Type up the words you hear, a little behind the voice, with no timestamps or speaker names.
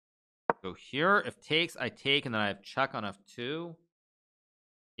Go here. If takes, I take, and then I have check on f2.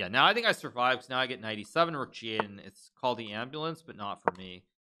 Yeah, now I think I survived because now I get knight e7, rook g8, and it's called the ambulance, but not for me.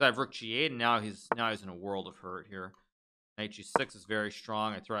 So I have rook g8, and now he's in a world of hurt here. Knight g6 is very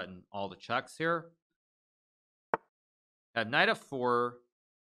strong. I threaten all the checks here. I have knight f4,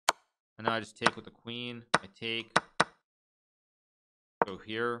 and now I just take with the queen. I take. Go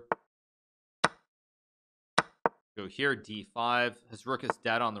here. Go here, d5. His rook is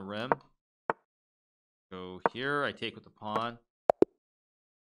dead on the rim. Go here. I take with the pawn.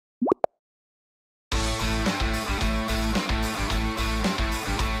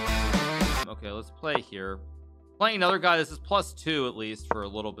 Okay, let's play here. Playing another guy. This is +2 at least for a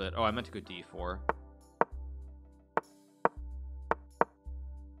little bit. Oh, I meant to go d4.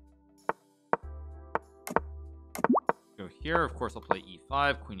 Go here. Of course, I'll play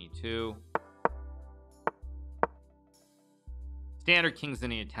e5, queen e2. Standard king's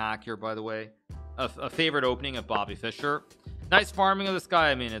any attack here, by the way. A favorite opening of Bobby Fischer. Nice farming of this guy.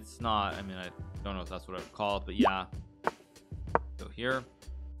 I mean, it's not. I mean, I don't know if that's what I would call it, but yeah. Go here.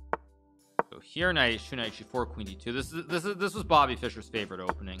 Go here. Knight h2, knight g4, queen d2. This was Bobby Fischer's favorite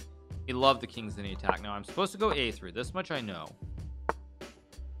opening. He loved the king's any attack. Now I'm supposed to go a3. This much I know.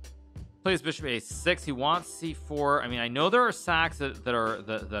 Plays bishop a6. He wants c4. I mean, I know there are sacks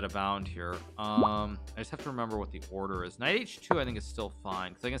that abound here. I just have to remember what the order is. Knight h2 I think is still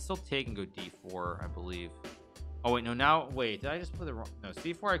fine because I can still take and go d4, I believe. Oh wait, no, now wait, did I just play the wrong? No,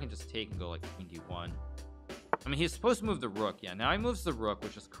 c4 I can just take and go like queen d1. I mean, he's supposed to move the rook. Yeah, now he moves the rook,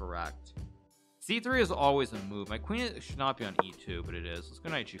 which is correct. c3 is always a move. My queen should not be on e2, but it is. Let's go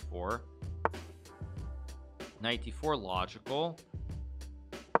knight g4. Knight d4, logical.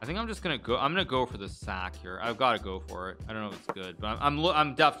 I think I'm just gonna go. I'm gonna go for this sack here. I've got to go for it. I don't know if it's good, but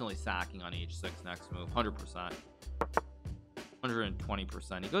I'm definitely sacking on h6 next move. 100%,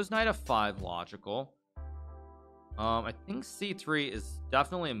 120%. He goes knight f5, logical. I think c3 is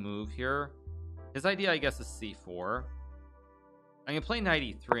definitely a move here. His idea, I guess, is c4. I can play knight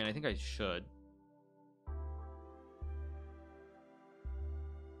e3, and I think I should.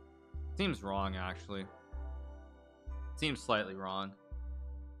 Seems wrong, actually. Seems slightly wrong.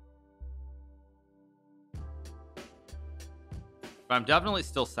 But I'm definitely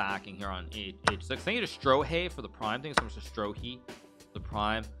still sacking here on h6. I think to Strohe for the prime thing. So much to Strohe the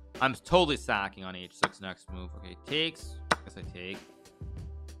prime. I'm totally sacking on h6 next move. Okay, takes. I guess I take.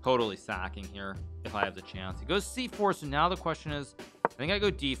 Totally sacking here if I have the chance. He goes c4. So now the question is, I think I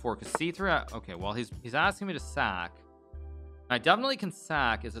go d4 because c3. Okay, well he's asking me to sack. I definitely can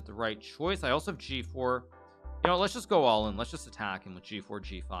sack. Is it the right choice? I also have g4. You know, let's just go all in. Let's just attack him with g4,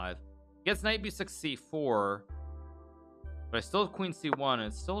 g5. He gets knight b6, c4. But I still have queen c1, and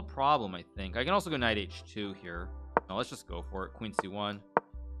it's still a problem, I think. I can also go knight h2 here. No, let's just go for it. Queen c1.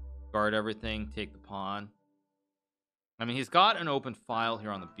 Guard everything. Take the pawn. I mean, he's got an open file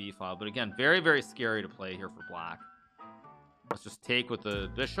here on the b file. But again, very, very scary to play here for black. Let's just take with the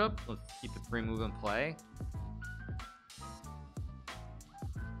bishop. Let's keep the free move in play.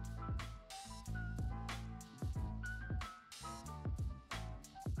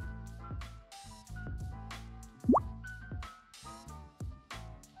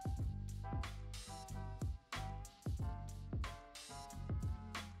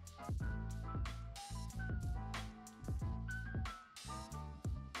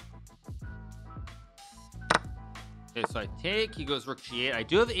 Okay, so I take. He goes rook g8. I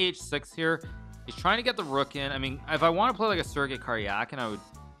do have h6 here. He's trying to get the rook in. I mean, if I want to play like a Sergei Karyakin, I would.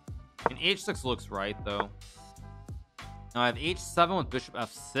 And h6 looks right though. Now I have h7 with bishop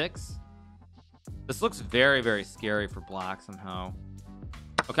f6. This looks very, very scary for black somehow.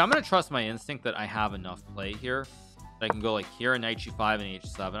 Okay, I'm gonna trust my instinct that I have enough play here. That I can go like here and knight g5 and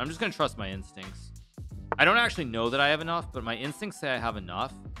h7. I'm just gonna trust my instincts. I don't actually know that I have enough, but my instincts say I have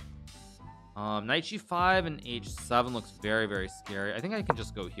enough. Knight g5 and h7 looks very, very scary. I think I can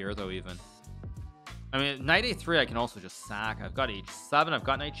just go here though. Even I mean, knight a3 I can also just sack. I've got h7. I've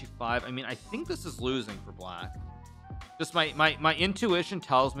got knight g5. I mean, I think this is losing for black. Just my intuition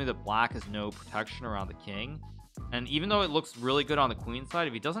tells me that black has no protection around the king, and even though it looks really good on the queen side,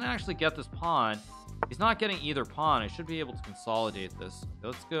 if he doesn't actually get this pawn, he's not getting either pawn. I should be able to consolidate this.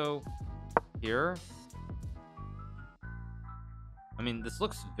 Let's go here. I mean, this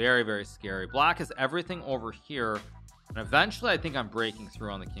looks very, very scary. Black has everything over here, and eventually I think I'm breaking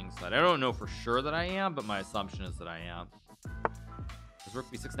through on the king side. I don't know for sure that I am, but my assumption is that I am. There's rook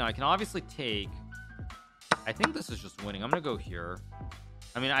b6. Now I can obviously take. I think this is just winning. I'm gonna go here.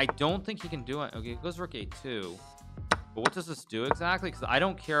 I mean, I don't think he can do it. Okay, it goes rook a2. But what does this do exactly? Because I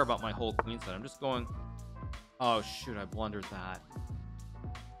don't care about my whole queen side. I'm just going. Oh shoot, I blundered that.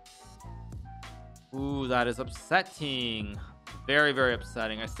 Ooh, that is upsetting. Very, very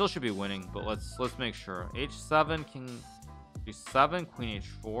upsetting. I still should be winning, but let's make sure. H7, king G7, queen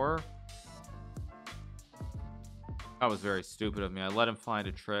H4. That was very stupid of me. I let him find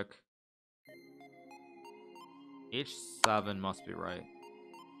a trick. H7 must be right.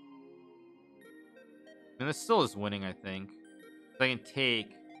 And this still is winning, I think. So I can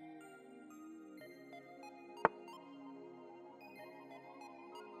take.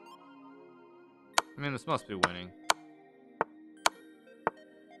 I mean, this must be winning.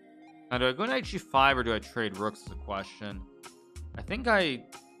 Now, do I go knight G5 or do I trade rooks is a question. I think I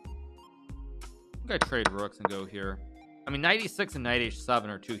trade rooks and go here. I mean, knight E6 and knight H7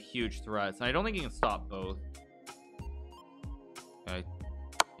 are two huge threats, and I don't think you can stop both. Okay.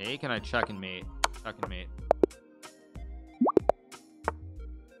 Hey, can I check and mate? Check and mate.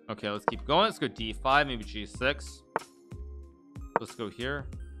 Okay, let's keep going. Let's go D5, maybe G6. Let's go here.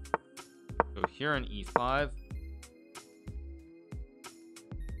 Go here on E5.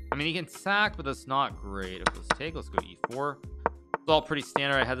 I mean, he can sack, but that's not great. Okay, let's take. Let's go E4. It's all pretty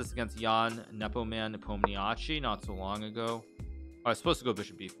standard. I had this against Jan Nepomniachtchi not so long ago. Oh, I was supposed to go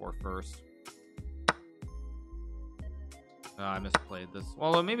bishop B4 first. I misplayed this.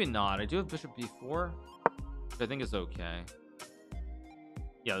 Well, maybe not. I do have bishop B4, which I think is okay.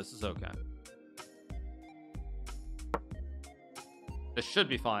 Yeah, this is okay. This should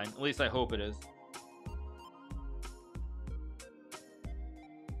be fine. At least I hope it is.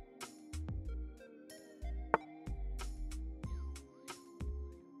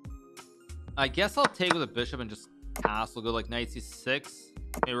 I guess I'll take with a bishop and just castle. Go like knight C6.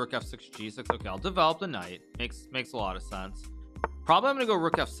 Maybe rook F6 G6. Okay, I'll develop the knight. Makes a lot of sense. Probably I'm gonna go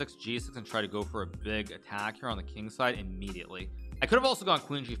rook F6 G6 and try to go for a big attack here on the king side immediately. I could have also gone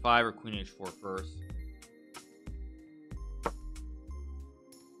queen G5 or queen H4 first.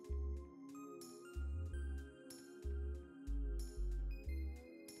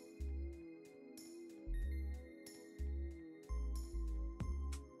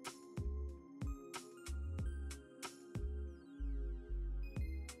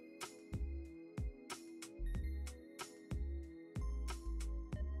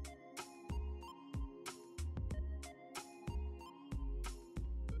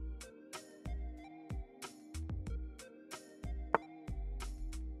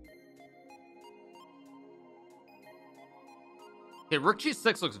 Okay, rook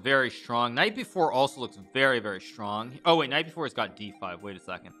G6 looks very strong. Knight B4 also looks very, very strong. Oh, wait, knight B4 has got D5. Wait a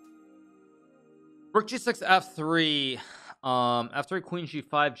second. Rook G6, F3. F3, queen G5,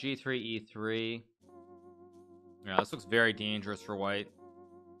 G3, E3. Yeah, this looks very dangerous for white.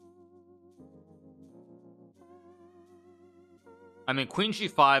 I mean, queen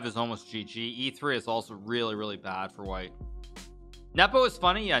G5 is almost GG. E3 is also really, really bad for white. Nepo is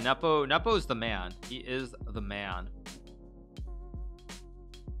funny. Yeah, Nepo is the man. He is the man.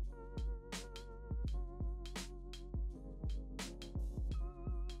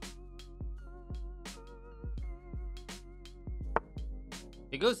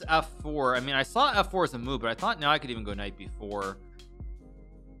 It goes F4. I mean, I saw F4 as a move, but I thought now I could even go knight B4.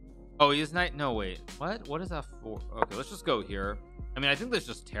 Oh, he is knight. No, wait. What is F4? Okay, let's just go here. I mean, I think that's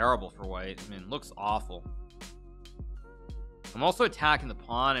just terrible for white. I mean, it looks awful. I'm also attacking the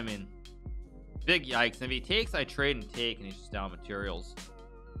pawn. I mean, big yikes. And if he takes, I trade and take, and he's just down materials.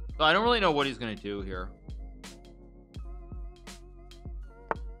 So I don't really know what he's going to do here.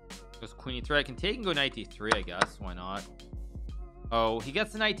 Goes queen E3. I can take and go knight D3, I guess. Why not? Oh, he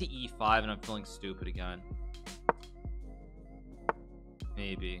gets the knight to E5, and I'm feeling stupid again.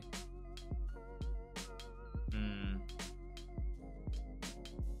 Maybe.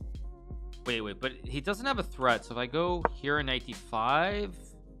 Wait, but he doesn't have a threat. So if I go here and knight D5,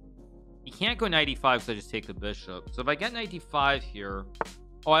 he can't go knight E5 because I just take the bishop. So if I get knight D5 here,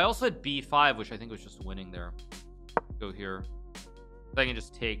 oh, I also had B5, which I think was just winning there. Go here. So I can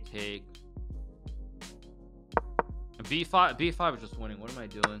just take. B5 is just winning. What am I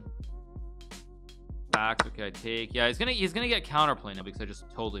doing? Back. Okay, I take. Yeah, he's gonna get counterplay now because I just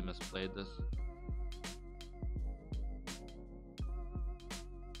totally misplayed this.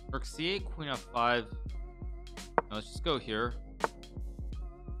 Rook C8, queen F5. Now let's just go here.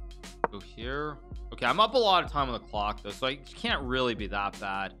 Go here. Okay, I'm up a lot of time on the clock though, so I can't really be that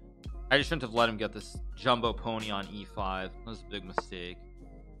bad. I just shouldn't have let him get this jumbo pony on E5. That was a big mistake.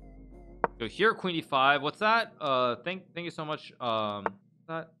 Go here, queen E5. What's that? Thank you so much. What's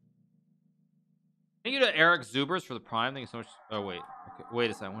that? Thank you to Eric Zubers for the prime. Thank you so much. Oh wait, okay, wait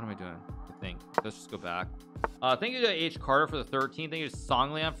a second. What am I doing? I think let's just go back. Thank you to H Carter for the 13. Thank you to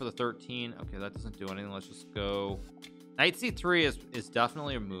Songlian for the 13. Okay, that doesn't do anything. Let's just go Knight c3 is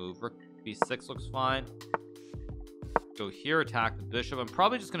definitely a move. Rook b6 looks fine. Go here, attack the bishop. I'm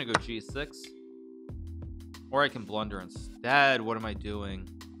probably just gonna go g6, or I can blunder instead. What am I doing?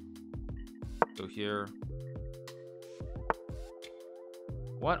 Go here.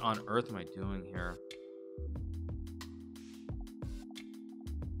 What on earth am I doing here?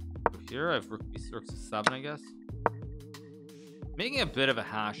 Go here. I have rook c7, I guess. Making a bit of a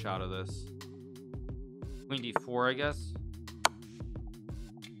hash out of this. Queen d4, I guess.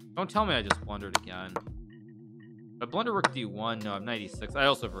 Don't tell me I just blundered again. I blunder rook d1. No, I'm knight e6. I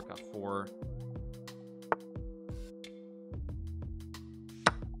also have rook f4.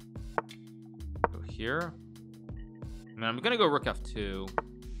 Go here. I mean, I'm gonna go rook f2.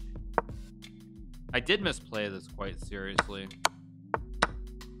 I did misplay this quite seriously,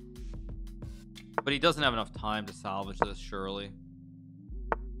 but he doesn't have enough time to salvage this, surely.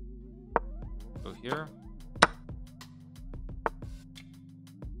 Go here.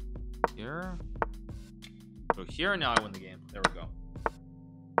 Here. Go here, and now I win the game. There we go.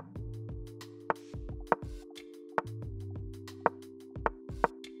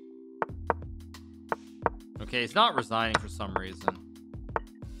 Okay, he's not resigning for some reason.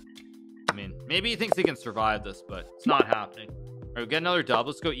 I mean, maybe he thinks he can survive this, but it's not happening. All right, we get another dub.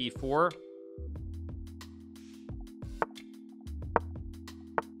 Let's go e4.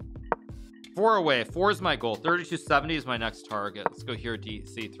 Four away. 4 is my goal. 3270 is my next target. Let's go here,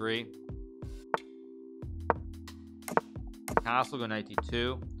 c3. Castle, go knight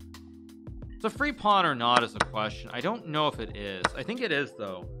d2. It's a free pawn or not is a question. I don't know if it is. I think it is,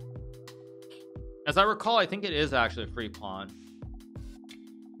 though. As I recall, I think it is actually a free pawn.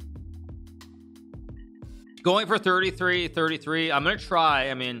 Going for 33. I'm gonna try.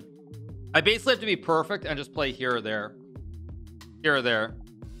 I mean, I basically have to be perfect and just play here or there. Here or there.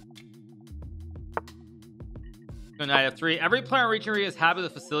 Go knight f3. Every player in Region Re is happy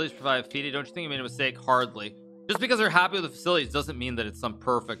with the facilities provided FIDE. Don't you think you made a mistake? Hardly. Just because they're happy with the facilities doesn't mean that it's some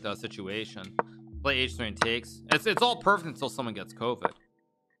perfect situation. Play h3 and takes. It's all perfect until someone gets COVID.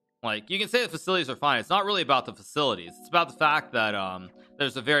 Like, you can say the facilities are fine. It's not really about the facilities. It's about the fact that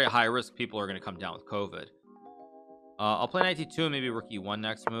there's a very high risk people are going to come down with COVID. I'll play knight d2 and maybe rook e1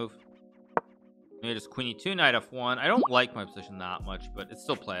 next move. Maybe just queen e2, knight f1. I don't like my position that much, but it's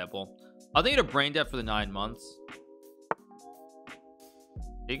still playable. I'll think of brain dead for the 9 months.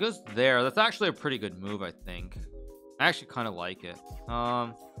 He goes there. That's actually a pretty good move, I think. I actually kind of like it.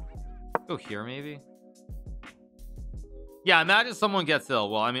 Go here maybe. Yeah, imagine someone gets ill.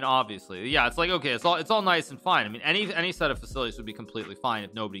 Well, I mean, obviously, yeah, it's like, okay, it's all nice and fine. I mean, any set of facilities would be completely fine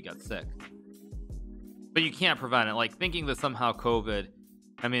if nobody gets sick, but you can't prevent it. Like, thinking that somehow COVID,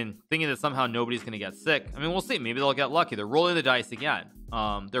 I mean, thinking that somehow nobody's gonna get sick. I mean, we'll see. Maybe they'll get lucky. They're rolling the dice again.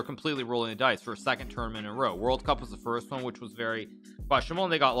 They're completely rolling the dice for a second tournament in a row. World Cup was the first one, which was very questionable,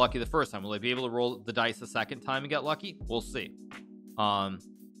 and they got lucky the first time. Will they be able to roll the dice a second time and get lucky? We'll see.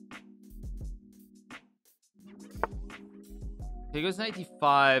 He goes knight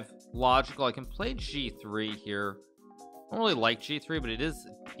d5. Logical. I can play g3 here. I don't really like g3, but it is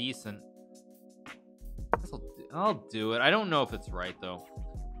decent. I'll do it. I don't know if it's right though.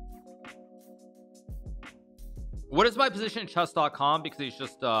 What is my position in chess.com? Because he's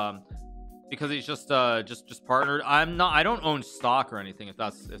just partnered. I don't own stock or anything, if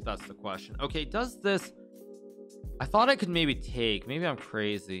that's the question. Okay, does this, I thought I could maybe take. Maybe I'm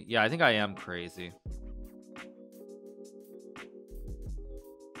crazy. Yeah, I think I am crazy.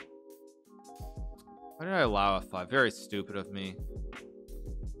 Why did I allow f5? Very stupid of me.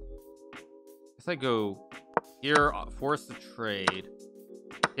 Guess I go here, force the trade.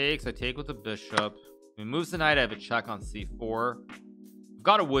 Takes, I take with the bishop. He moves the knight, I have a check on c4. I've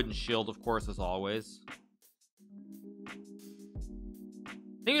got a wooden shield, of course, as always.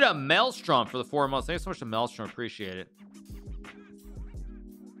 Thank you to Maelstrom for the 4 months. Thanks so much to Maelstrom, appreciate it.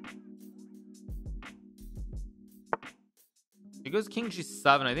 He goes king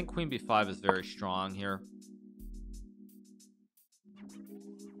g7. I think queen b5 is very strong here.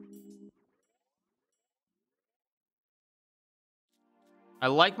 I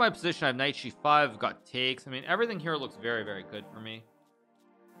like my position. I have knight g5. I've got takes. I mean, everything here looks very, very good for me.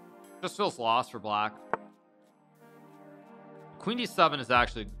 Just feels lost for black. Queen d7 is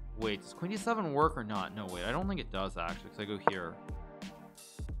actually... Wait, does queen d7 work or not? No, wait. I don't think it does, actually, because I go here.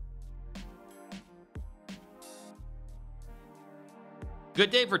 Good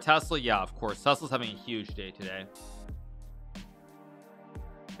day for Tesla. Yeah, of course. Tesla's having a huge day today.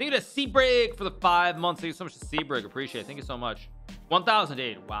 Thank you to Seabrig for the 5 months. Thank you so much to Seabrig. Appreciate it. Thank you so much.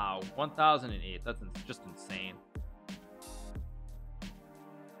 1008. Wow. 1008. That's just insane.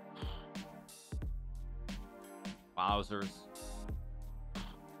 Wow. Wowzers.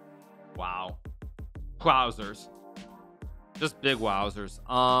 Wow. Wowzers. Just big wowzers.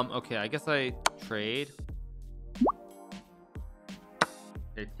 Okay, I guess I trade.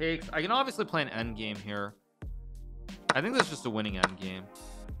 It takes. I can obviously play an end game here. I think that's just a winning end game.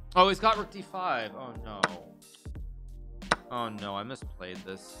 Oh, he's got rook d5. Oh no. Oh no, I misplayed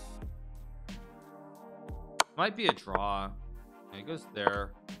this. Might be a draw. Okay, it goes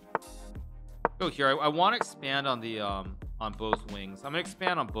there. Go here. I want to expand on the on both wings. I'm gonna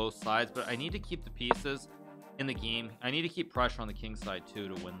expand on both sides, but I need to keep the pieces in the game. I need to keep pressure on the king side too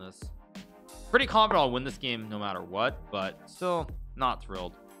to win this. Pretty confident I'll win this game no matter what, but still not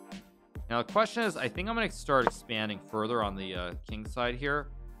thrilled. Now the question is, I think I'm gonna start expanding further on the king side here.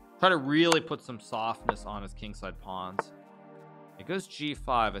 Try to really put some softness on his king side pawns. It goes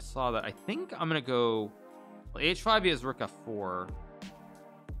g5. I saw that. I think I'm gonna go, well, h5 is rook f4,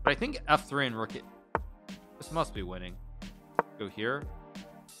 but I think f3 and rook. This must be winning. Go here.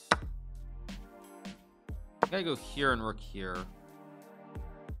 I gotta go here and rook here.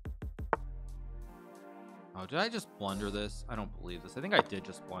 Oh, did I just blunder this? I don't believe this. I think I did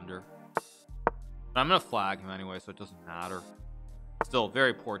just blunder. But I'm gonna flag him anyway, so it doesn't matter. Still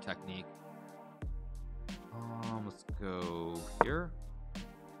very poor technique. Let's go here.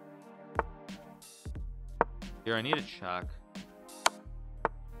 Here, I need a check. I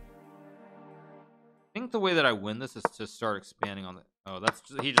think the way that I win this is to start expanding on the. Oh, that's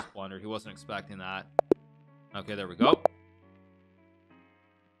just, he just blundered. He wasn't expecting that. Okay, there we go.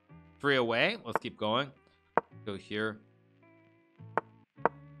 3 away. Let's keep going. Go here.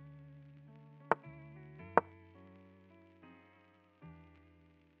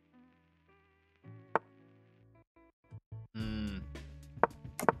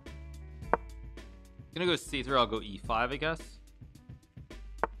 Gonna go c3. I'll go e5, I guess.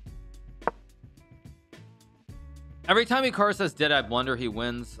 Every time Hikaru says did I blunder, he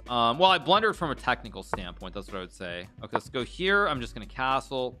wins. Well, I blundered from a technical standpoint. That's what I would say. Okay, let's go here. I'm just gonna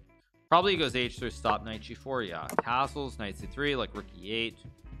castle. Probably goes h3, stop knight g4. Yeah, castles, knight c3, like rook e8.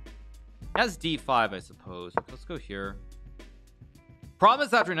 Has d5, I suppose. Let's go here. Problem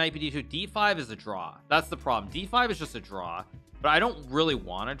is after knight b d2, d5 is a draw. That's the problem. d5 is just a draw, but I don't really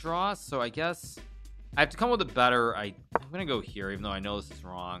want to draw, so I guess I have to come with a better. I'm gonna go here, even though I know this is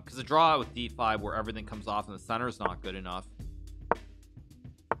wrong, because a draw with d5 where everything comes off in the center is not good enough.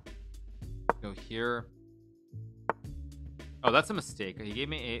 Go here. Oh, that's a mistake. He gave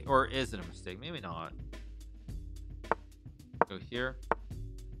me a, or is it a mistake? Maybe not. Go here.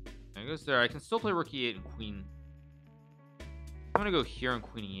 And it goes there. I can still play rook e8 and queen. I'm gonna go here and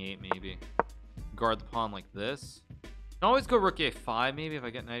queen e8 maybe. Guard the pawn like this. I can always go rook a5 maybe if I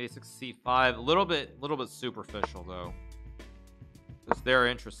get knight a6 c5. A little bit superficial though. Because they're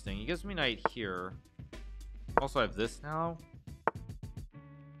interesting. He gives me knight here. Also, I have this now.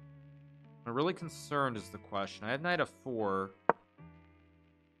 I'm really concerned is the question. I have knight f4.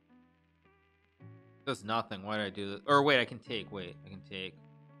 Does nothing. Why did I do this? Or wait, I can take. Wait, I can take.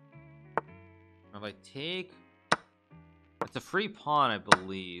 If I take, it's a free pawn, I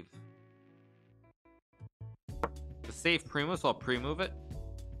believe. The safe pre-move, so I'll pre-move it.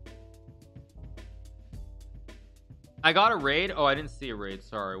 I got a raid. Oh, I didn't see a raid.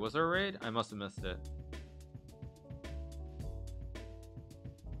 Sorry. Was there a raid? I must have missed it.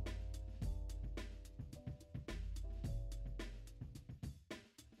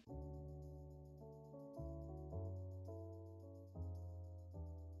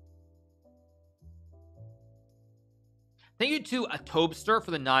 Thank you to a Tobster for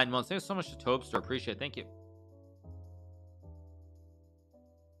the 9 months. Thank you so much to Tobster. Appreciate it. Thank you.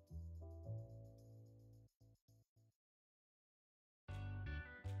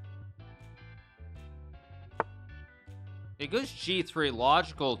 It goes g3.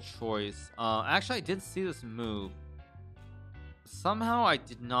 Logical choice. Actually, I did see this move. Somehow I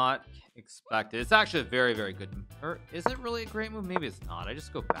did not expect it. It's actually a very, very good. Or is it really a great move? Maybe it's not. I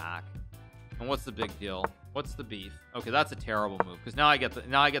just go back. And what's the big deal? What's the beef? Okay, that's a terrible move because now I get the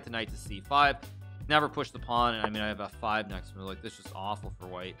knight to c5. Never push the pawn, and I mean I have f5 next move. Like this is just awful for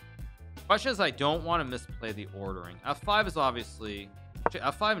white. Question is, I don't want to misplay the ordering. f5 is obviously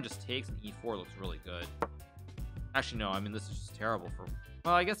f5 and just takes, and e4 looks really good. Actually, no. I mean this is just terrible for.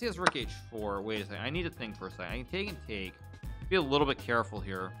 Well, I guess he has rook h4. Wait a second. I need to think for a second. I can take and take. Be a little bit careful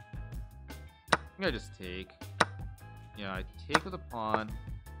here. I think I just take. Yeah, I take with a pawn.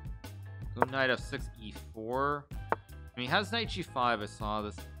 Go knight f6 e4. I mean, he has knight g5. I saw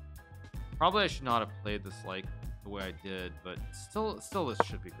this. Probably I should not have played this like the way I did, but still this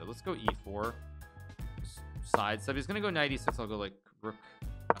should be good. Let's go e4. Side step. He's gonna go knight e6. I'll go like rook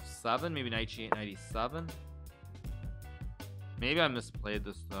f7, maybe knight g8, knight e7. Maybe I misplayed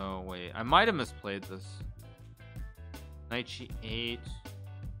this though. Wait, I might have misplayed this. Knight G8.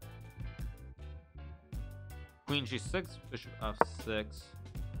 Queen G6, Bishop F6.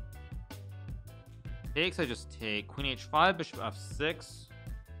 Takes, I just take. Queen H5, Bishop F6.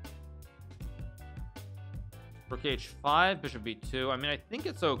 Rook H5, Bishop B2. I mean, I think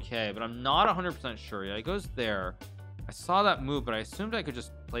it's okay, but I'm not 100% sure. Yeah, it goes there. I saw that move, but I assumed I could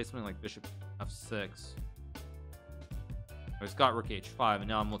just play something like Bishop F6. I just got Rook H5, and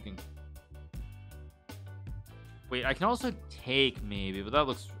now I'm looking. Wait, I can also take maybe, but that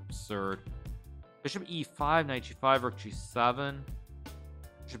looks absurd. Bishop E5, Knight G5, Rook G7.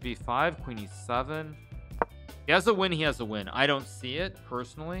 Bishop B5, Queen E7. He has a win, he has a win. I don't see it,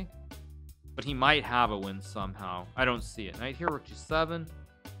 personally. But he might have a win somehow. I don't see it. Knight here, Rook G7.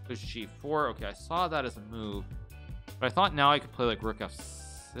 Bishop G4. Okay, I saw that as a move. But I thought now I could play like Rook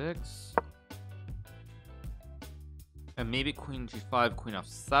F6. And maybe Queen G5, Queen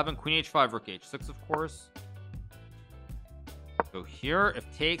F7. Queen H5, Rook H6, of course. Go here.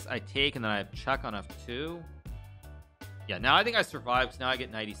 If takes, I take, and then I have check on F2. Yeah, now I think I survived. Now I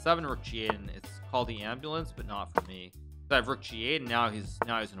get Knight E7, Rook G8, and it's called the ambulance, but not for me. So I have Rook G8, and now he's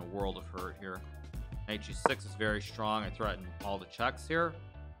in a world of hurt here. Knight G6 is very strong. I threaten all the checks here.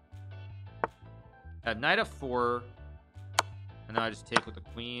 I have Knight F4, and now I just take with the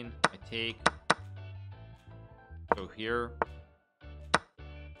Queen. I take. Go here.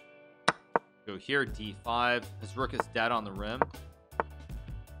 Go here, D5. His rook is dead on the rim.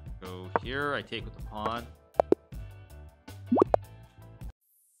 Go here. I take with the pawn.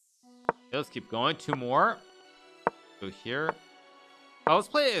 Okay, let's keep going. Two more. Go here. Oh, let's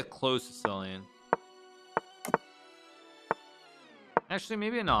play a close Sicilian. Actually,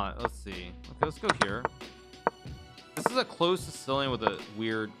 maybe not. Let's see. Okay, let's go here. This is a close Sicilian with a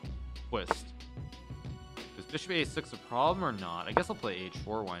weird twist. Is Bishop A6 a problem or not? I guess I'll play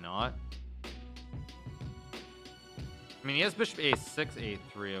H4. Why not? I mean, he has Bishop A6,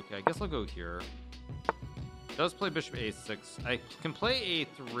 A3. Okay, I guess I'll go here. He does play Bishop A6. I can play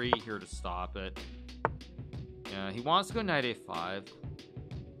A3 here to stop it. Yeah, he wants to go Knight A5. Okay,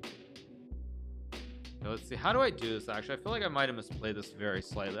 let's see. How do I do this, actually? I feel like I might have misplayed this very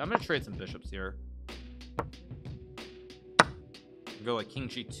slightly. I'm going to trade some bishops here. Go like King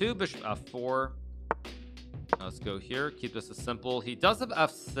G2, Bishop F4. Now let's go here. Keep this as simple. He does have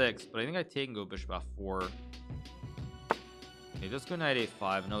F6, but I think I take and go Bishop F4. Okay, just go Knight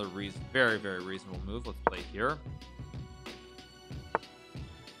A5. Another very, very reasonable move. Let's play here.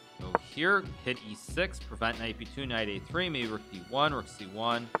 Go here. Hit E6. Prevent Knight B2, Knight A3. Maybe Rook D1, Rook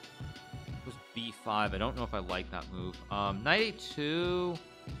C1. Goes B5. I don't know if I like that move. Knight A2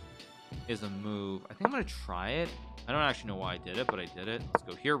 is a move. I think I'm going to try it. I don't actually know why I did it, but I did it. Let's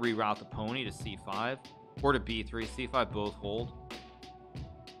go here. Reroute the pony to C5. Or to B3. C5 both hold.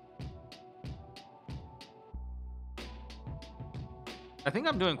 I think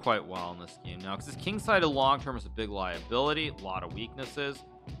I'm doing quite well in this game now, because his kingside long term is a big liability, a lot of weaknesses.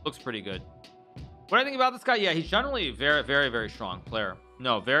 Looks pretty good. What I think about this guy, yeah, he's generally a very, very, very strong player.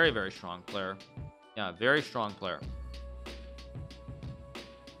 No, very, very strong player. Yeah, very strong player.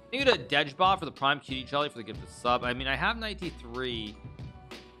 I think you did a Dedge bot for the Prime Cutie Jelly for the gift of sub. I mean, I have Knight D3.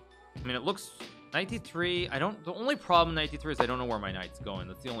 I mean, it looks Knight D3. The only problem in Knight D3 is I don't know where my knight's going.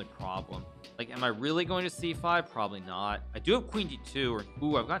 That's the only problem. Like, am I really going to C5? Probably not. I do have Queen D2, or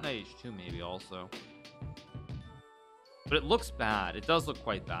ooh, I've got Knight H2 maybe also. But it looks bad. It does look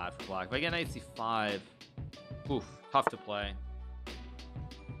quite bad for black. If I get Knight C5, oof, tough to play.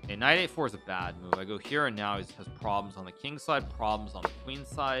 Okay, Knight A4 is a bad move. I go here, and now he has problems on the king side, problems on the queen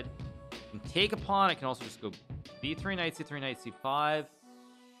side. I can take a pawn. I can also just go B3, Knight C3, Knight C5.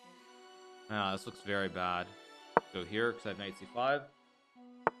 Ah, this looks very bad. Go here because I have Knight C5.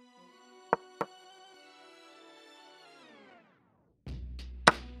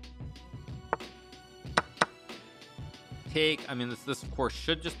 Take. I mean, this of course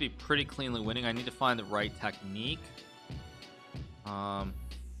should just be pretty cleanly winning. I need to find the right technique. I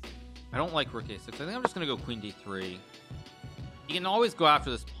don't like Rook A6. I think I'm just gonna go Queen D3. You can always go after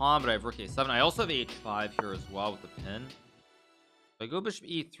this pawn, but I have Rook A7. I also have H5 here as well with the pin. Do I go Bishop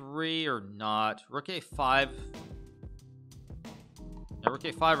E3 or not? Rook A5. Yeah, Rook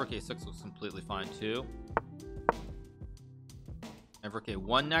A5, Rook A6 looks completely fine too. I have Rook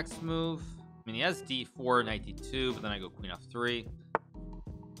A1 next move. I mean, he has D4, Knight D2, but then I go Queen F3.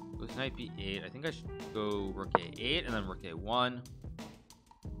 Goes Knight B8. I think I should go Rook A8 and then Rook A1.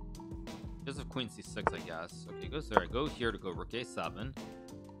 He does have Queen C6, I guess. Okay, goes there. I go here to go Rook A7.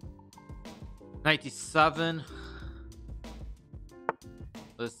 Knight D7.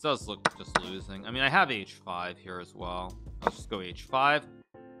 This does look just losing. I mean, I have H5 here as well. Let's just go h5.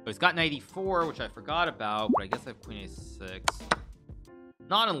 Oh, he's got 94, which I forgot about, but I guess I have queen a6.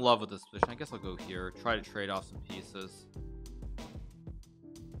 Not in love with this position. I guess I'll go here, try to trade off some pieces.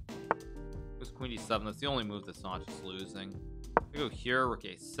 Goes queen d7. That's the only move that's not just losing. I go here, rook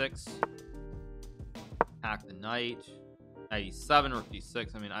a6. Attack the knight. Knight e7, rook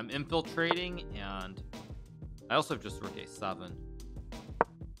d6. I mean, I'm infiltrating, and I also have just rook a7.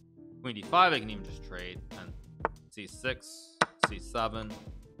 Queen d5, I can even just trade. And c6, c7.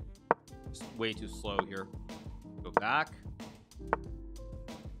 Just way too slow here. Go back.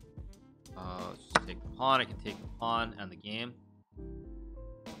 Let's just take the pawn. I can take the pawn and the game.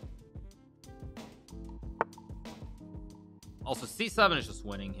 Also, c7 is just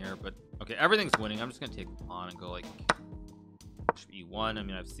winning here, but okay, everything's winning. I'm just gonna take the pawn and go like e1. I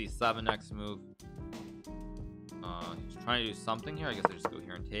mean, I have c7 next move. He's trying to do something here. I guess I just go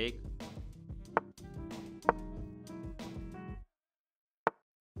here and take.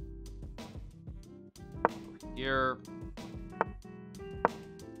 Over here.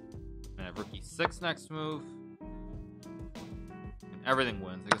 I have rook e6 next move. And everything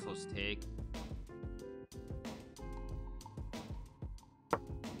wins. I guess I'll just take.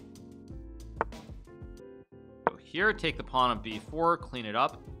 Go here, take the pawn on b4, clean it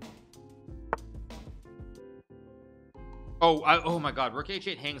up. Oh my god, rook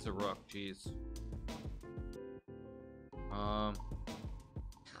h8 hangs the rook. Jeez.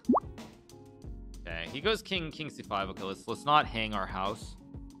 Okay, he goes king c5. Okay, let's not hang our house.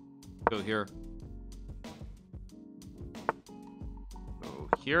 Go here. Go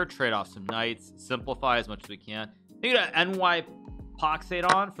here, trade off some knights, simplify as much as we can. Thank you to NY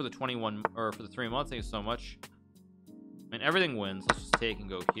Poxate on for the 21 or for the 3 months. Thank you so much. I mean, everything wins. Let's just take and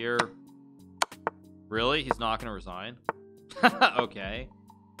go here. Really? He's not gonna resign? Okay.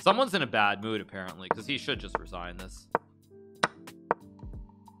 Someone's in a bad mood apparently, because he should just resign this.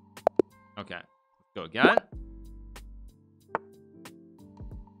 Okay. Let's go again.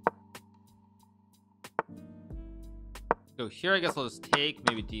 Go here. I guess I'll just take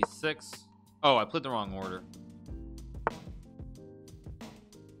maybe d6. Oh, I played the wrong order.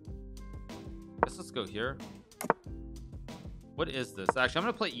 Guess let's go here. What is this? Actually, I'm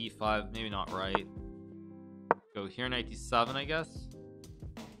gonna play e5. Maybe not right. Go here, knight d7, I guess.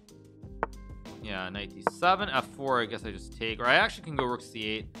 Yeah, knight d7, f4. I guess I just take, or I actually can go rook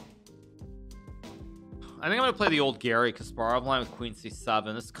c8. I think I'm gonna play the old Gary Kasparov line with queen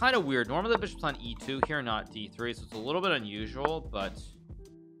c7. This is kind of weird. Normally the bishop's on e2 here, not d3, so it's a little bit unusual. But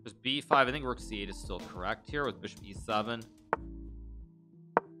just b5. I think rook c8 is still correct here with bishop e7.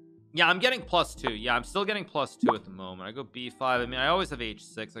 Yeah, I'm getting +2. Yeah, I'm still getting +2 at the moment. I go b5. I mean, I always have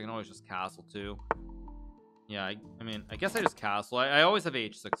h6. I can always just castle too. Yeah, I mean, I guess I just castle. I always have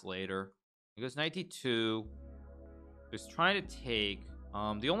h6 later. He goes knight d2. He's trying to take.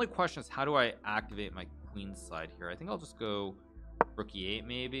 The only question is, how do I activate my queen side here? I think I'll just go rook e8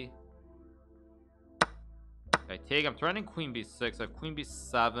 maybe. I take. I'm threatening queen b6. I have queen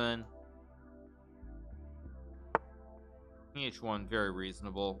b7. Queen h1, very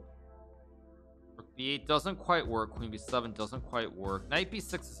reasonable. Rook b8 doesn't quite work. Queen b7 doesn't quite work. Knight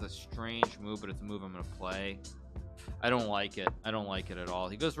b6 is a strange move, but it's a move I'm going to play. I don't like it. I don't like it at all.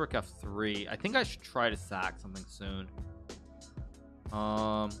 He goes rook f3. I think I should try to sack something soon.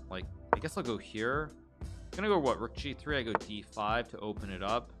 Like, I guess I'll go here. I'm gonna go what? Rook g3. I go d5 to open it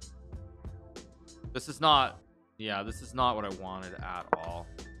up. This is not, yeah, this is not what I wanted at all.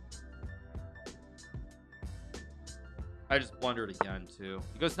 I just blundered again too.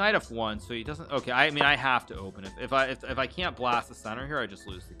 He goes knight f1, so he doesn't. Okay, I mean, I have to open it. If I can't blast the center here, I just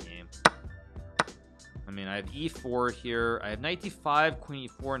lose the game. I mean, I have e4 here. I have knight d5, queen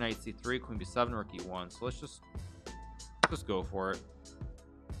e4, knight c3, queen b7, rook e1. So let's just go for it.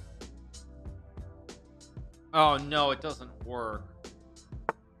 Oh no, it doesn't work.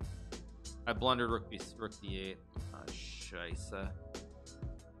 I blundered rook d8. Oh, scheisse.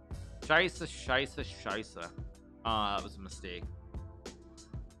 Scheisse. That was a mistake.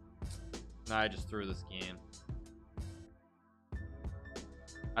 I just threw this game.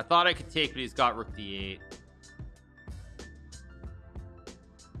 I thought I could take, but he's got rook d8.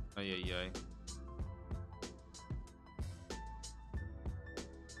 Oh yeah.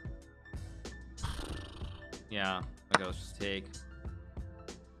 Yeah, okay, let's just take.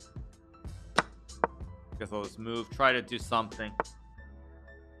 Guess I'll just move, try to do something.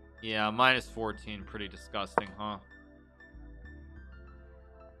 Yeah, -14, pretty disgusting, huh?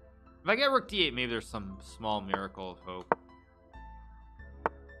 If I get rook d8, maybe there's some small miracle of hope.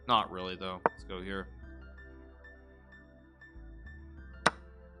 Not really, though. Let's go here.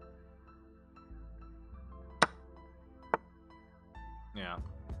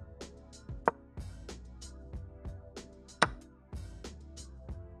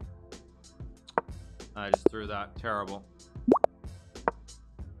 I just threw that. Terrible.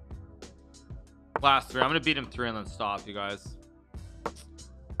 Last three. I'm gonna beat him 3 and then stop, you guys.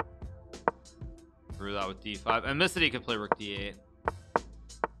 Threw that with d5. And missed it. He could play rook d8.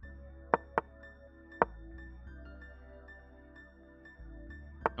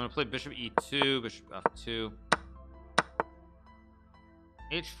 I'm gonna play bishop e2, bishop f2.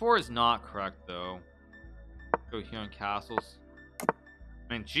 h4 is not correct though. Go here on castles.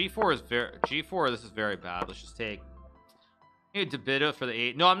 I mean, g4 is g4. This is very bad. Let's just take. Need to bid it for the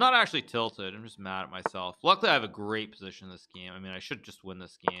 8. No, I'm not actually tilted. I'm just mad at myself. Luckily, I have a great position in this game. I mean, I should just win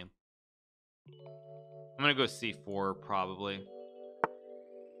this game. I'm gonna go c4 probably.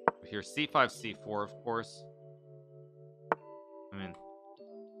 Here, c5, c4, of course. I mean,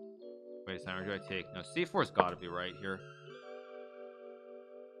 wait a second. Where do I take? No, c4's got to be right here.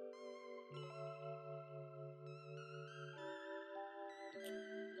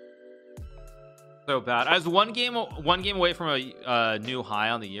 So bad. I was one game away from a new high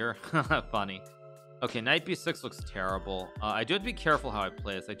on the year. Funny. Okay, knight b6 looks terrible. I do have to be careful how I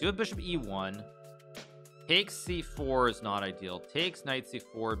play this. I do have bishop e1. Takes c4 is not ideal. Takes knight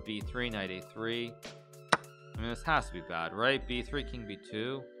c4, b3, knight a3. I mean, this has to be bad, right? b3, king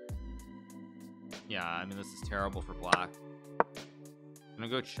b2. Yeah, I mean, this is terrible for black. I'm gonna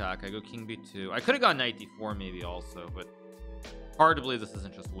go check. I go king b2. I could have gone knight d4 maybe also, but hard to believe this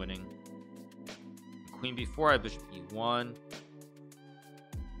isn't just winning. Queen b4, I have bishop e1.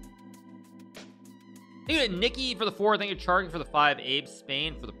 Thank you to Nikki for the 4. Thank you to Charlie for the 5. Abe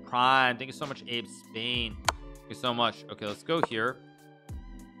Spain for the prime. Thank you so much, Abe Spain. Thank you so much. Okay, let's go here.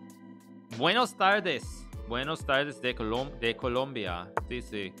 Buenos tardes. Buenos tardes de Colombia. Sí,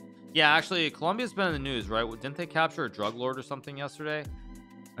 sí. Yeah, actually, Colombia's been in the news, right? Didn't they capture a drug lord or something yesterday?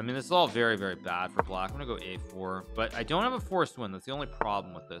 I mean, this is all very, very bad for black. I'm gonna go a4, but I don't have a forced win. That's the only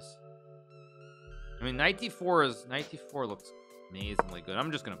problem with this. I mean, knight d4 looks amazingly good.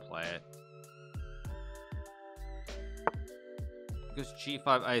 I'm just gonna play it. It goes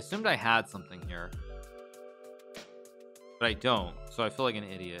g5. I assumed I had something here, but I don't, so I feel like an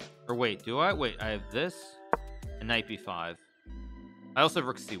idiot. Or wait, do I? Wait, I have this and knight b5. I also have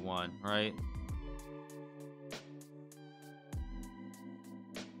rook c1, right?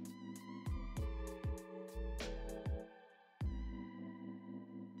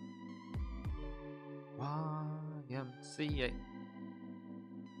 YMCA.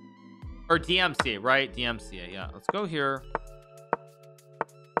 Or DMCA, right? DMCA, yeah. Let's go here.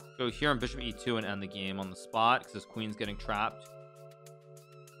 Go here on bishop e2 and end the game on the spot because this queen's getting trapped.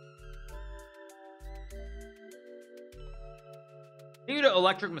 Thank you to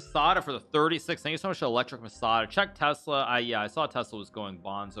Electric Masada for the 36. Thank you so much to Electric Masada. Check Tesla. Yeah, I saw Tesla was going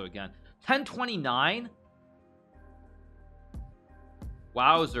bonzo again. 1029.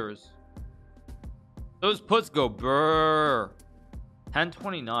 Wowzers. Those puts go brrr.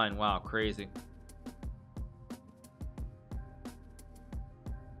 1029. Wow, crazy.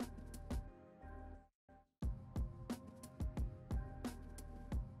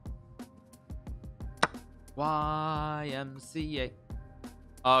 YMCA.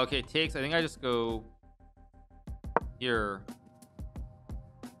 Okay, takes. I think I just go here.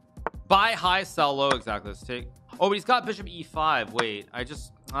 Buy high, sell low. Exactly. Let's take. Oh, but he's got bishop e5. Wait, I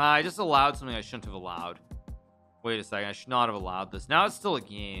just allowed something I shouldn't have allowed. Wait a second. I should not have allowed this. Now it's still a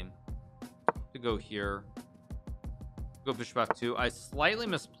game. To go here. Go bishop f2. I slightly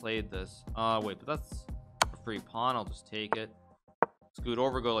misplayed this. Wait, but that's a free pawn. I'll just take it. Scoot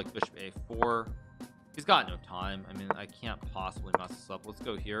over. Go like bishop a4. He's got no time. I mean, I can't possibly mess this up. Let's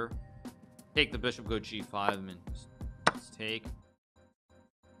go here. Take the bishop, go g5. I mean, just take.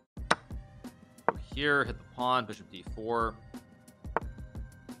 Go here, hit the pawn, bishop d4.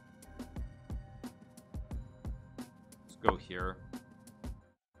 Let's go here.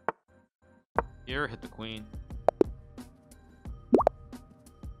 Here, hit the queen.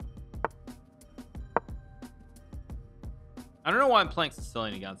 I don't know why I'm playing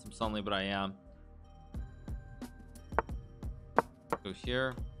Sicilian against him suddenly, but I am. Go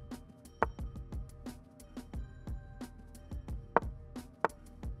here.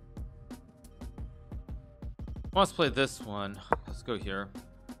 Let's play this one. Let's go here.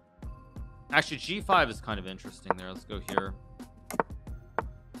 Actually, g5 is kind of interesting there. Let's go here.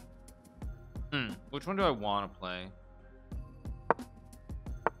 Which one do I want to play? I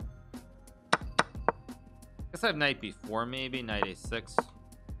guess I have knight b4 maybe. Knight a6.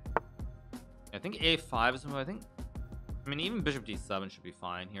 I think a5 is the move. I mean, even bishop d7 should be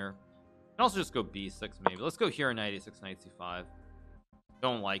fine here. And also just go b6 maybe. Let's go here, knight a6, knight c5.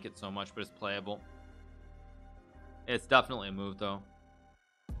 Don't like it so much, but it's playable. It's definitely a move though.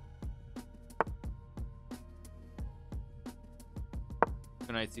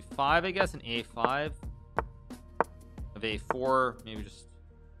 go knight c5, I guess, and a5 of a4, maybe just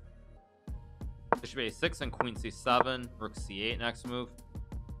bishop a6 and queen c7, rook c8 next move.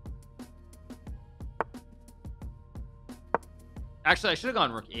 Actually, I should have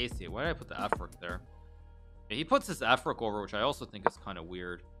gone rook a8. Why did I put the f rook there? Yeah, he puts his f rook over, which I also think is kind of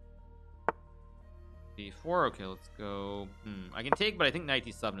weird. d4. Okay, let's go. I can take, but I think knight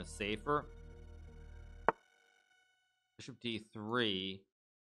d7 is safer. Bishop d3.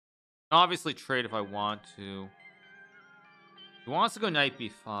 Obviously trade if I want to. He wants to go knight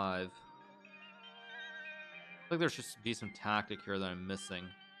b5. I feel like there should be some tactic here that I'm missing.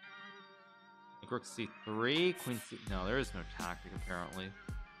 Like rook c3, queen c. No, there is no tactic apparently.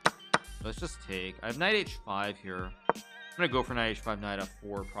 Let's just take. I have knight h5 here. I'm gonna go for knight h5, knight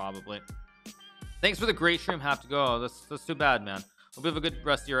f4 probably. Thanks for the great stream. Have to go. That's too bad, man. Hope you have a good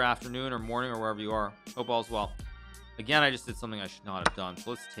rest of your afternoon or morning or wherever you are. Hope all's well. Again, I just did something I should not have done.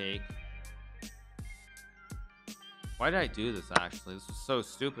 So let's take. Why did I do this actually? This was so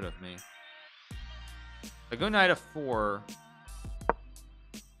stupid of me. I go knight f4.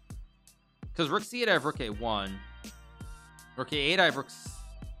 Because rook c8, I have rook a1. Rook a8, I have rook. Did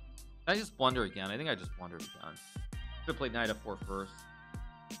I just blunder again? I think I just blundered again. Should have played knight f4 first.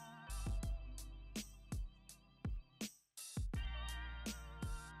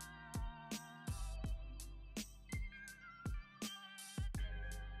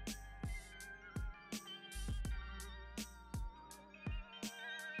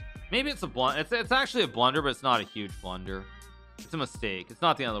 Maybe it's a blunder. It's actually a blunder, but it's not a huge blunder. It's a mistake. It's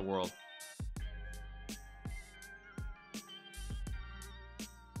not the end of the world.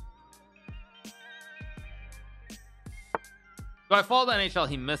 So I follow the NHL.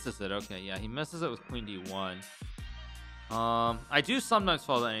 He misses it. Okay, yeah, he misses it with queen d1. I do sometimes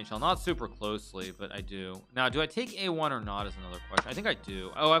follow the NHL, not super closely, but I do. Now, do I take a1 or not is another question. I think I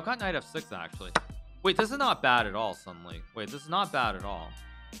do. Oh, I've got knight f6 actually. Wait, this is not bad at all. Suddenly, wait, this is not bad at all.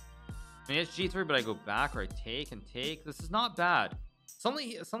 I mean, it's g3, but I go back or I take and take. This is not bad.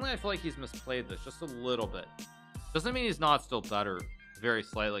 Suddenly I feel like he's misplayed this just a little bit. Doesn't mean he's not still better, very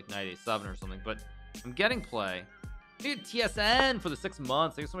slightly, like knight a7 or something. But I'm getting play. Dude, TSN for the 6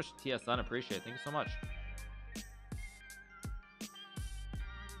 months. Thank you so much, TSN. Appreciate it. Thank you so much.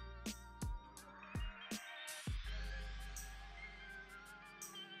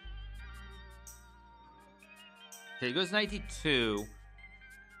 Okay, he goes knight d2.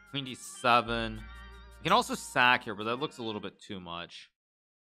 Queen d7. You can also sack here, but that looks a little bit too much.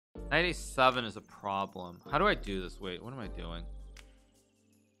 Knight a7 is a problem. How do I do this? Wait, what am I doing?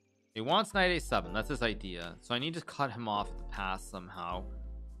 He wants knight a7. That's his idea. So I need to cut him off at the pass somehow.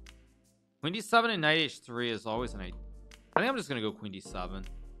 Queen d7 and knight h3 is always an idea. I think I'm just going to go queen d7.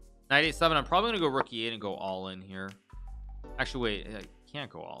 Knight a7. I'm probably going to go rook e8 and go all in here. Actually, wait. I can't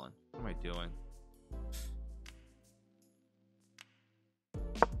go all in. What am I doing?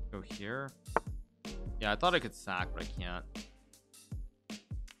 Go here. Yeah, I thought I could sack, but I can't.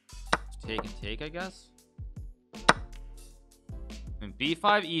 Just take and take, I guess. And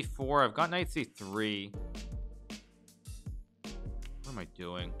b5, e4. I've got knight c3. What am I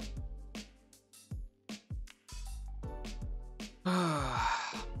doing?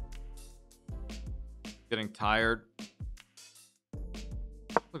 Getting tired.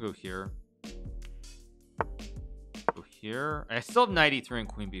 I'll go here. Go here. I still have knight e3 and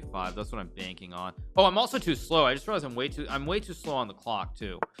queen b5. That's what I'm banking on. Oh, I'm also too slow. I just realized I'm way too slow on the clock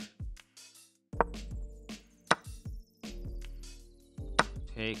too.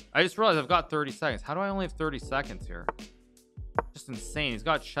 Take. I just realized I've got 30 seconds. How do I only have 30 seconds here? Just insane. He's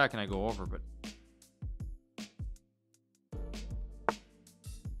got check and I go over, but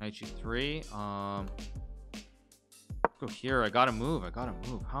knight g3. Go here. I gotta move.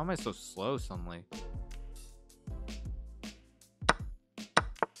 How am I so slow suddenly?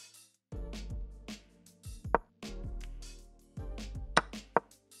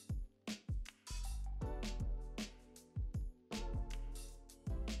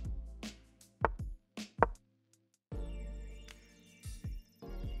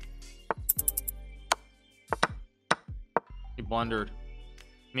 He blundered.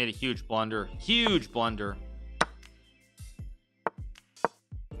 He made a huge blunder. Huge blunder.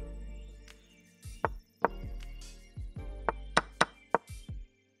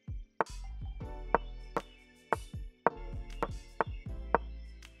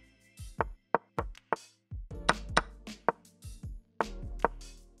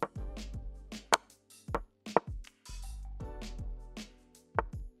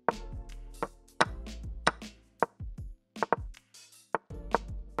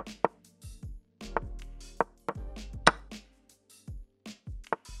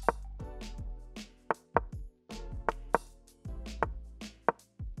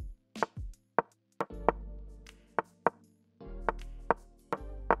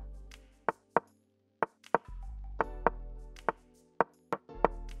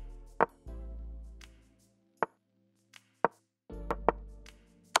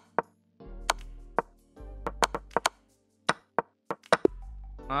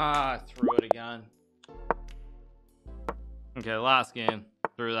 Ah, I threw it again. Okay, last game.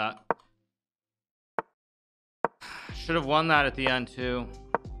 Threw that. Should have won that at the end too.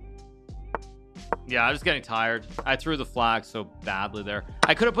 Yeah, I'm just getting tired. I threw the flag so badly there.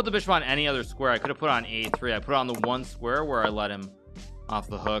 I could have put the bishop on any other square. I could have put it on a3. I put it on the one square where I let him off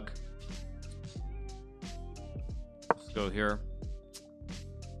the hook. Let's go here.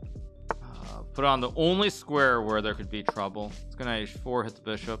 Put it on the only square where there could be trouble. It's gonna h4, hit the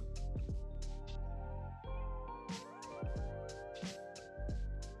bishop.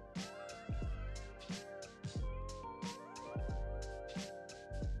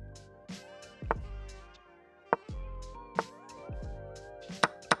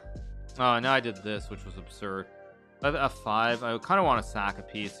 Oh, now I did this, which was absurd. I have f5. I kind of want to sack a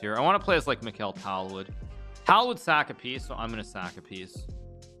piece here. I want to play as like Mikhail Tal would. Tal would sack a piece, so I'm going to sack a piece.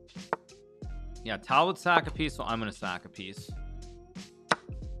 Yeah, Tal would sack a piece, so I'm going to sack a piece.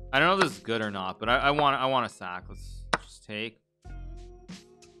 I don't know if this is good or not, but I want to sack. Let's just take.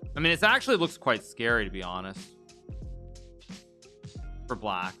 I mean, it actually looks quite scary, to be honest. For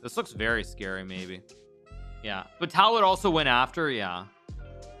black. This looks very scary, maybe. Yeah, but Tal would also win after, yeah.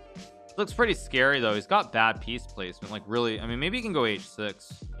 Looks pretty scary though. He's got bad piece placement, like really. I mean, maybe he can go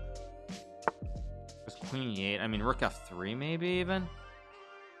h6. There's queen e8. I mean, rook f3 maybe even.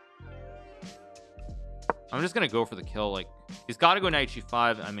 I'm just gonna go for the kill. Like, he's got to go knight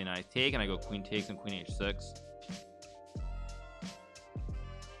g5. I mean, I take and I go queen takes and queen h6.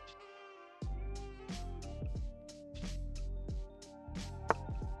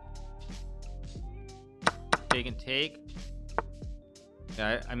 Take and take.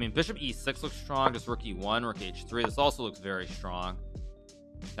 Yeah, I mean, bishop e6 looks strong. Just rook e1, rook h3. This also looks very strong.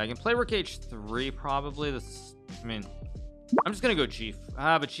 I can play rook h3 probably. This, I mean, I'm just gonna go g.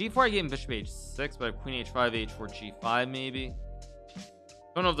 But g4 I gave him bishop h6, but I have queen h5, h4, g5 maybe.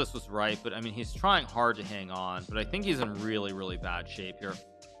 Don't know if this was right, but I mean, he's trying hard to hang on. But I think he's in really, really bad shape here.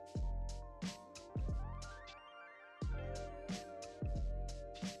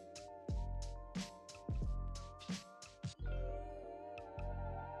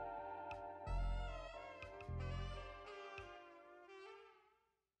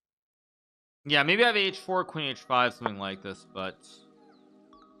 Yeah, maybe I have h4, queen h5, something like this, but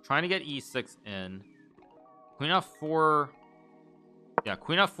trying to get e6 in. Queen f4. Yeah,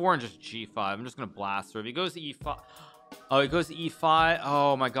 queen f4 and just g5. I'm just gonna blast her. If he goes to e5. Oh, he goes to e5.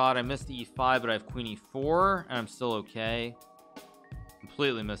 Oh my god, I missed e5, but I have queen e4 and I'm still okay.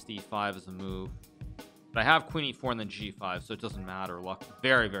 Completely missed e5 as a move. But I have queen e4 and then g5, so it doesn't matter. Luck,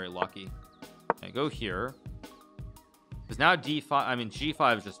 very, very lucky. Okay, go here. Because now d5, I mean,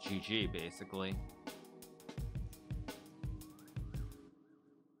 g5 is just GG, basically.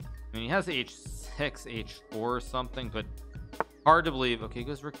 I mean, he has h6, h4 or something, but hard to believe. Okay, he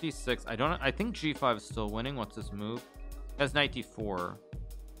goes rook d6. I think g5 is still winning. What's this move? He has knight d4.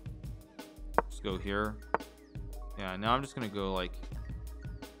 Let's go here. Yeah, now I'm just going to go, like,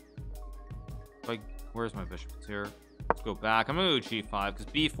 where's my bishop? It's here. Let's go back. I'm going to go g5, because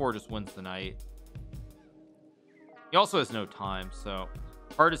b4 just wins the knight. He also has no time, so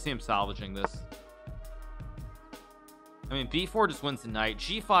hard to see him salvaging this. I mean, b4 just wins the knight.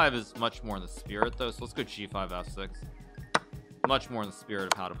 g5 is much more in the spirit, though, so let's go g5, f6. Much more in the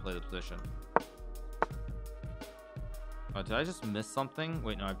spirit of how to play the position. Oh, did I just miss something?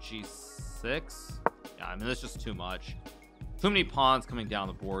 Wait, no, I have g6. Yeah, I mean, that's just too much. Too many pawns coming down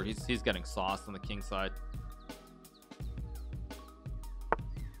the board. He's getting sauced on the king side.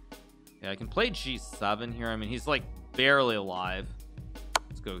 Yeah, I can play g7 here. I mean, he's like barely alive.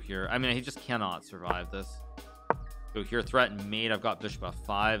 Let's go here. I mean, he just cannot survive this. Go here, threaten mate. I've got bishop f5.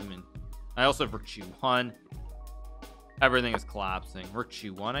 I mean, I also have rook g1. Everything is collapsing. Rook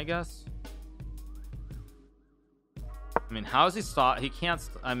g1, I guess. I mean, how is he stop? He can't.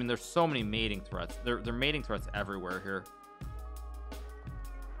 I mean, there's so many mating threats. They're mating threats everywhere here.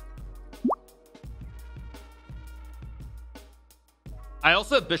 I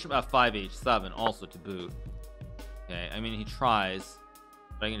also have bishop f5 h7 also to boot. Okay, I mean, he tries,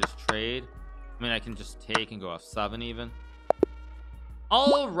 but I can just trade. I mean, I can just take and go f7 even.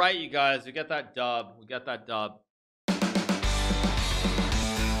 All right, you guys, we get that dub.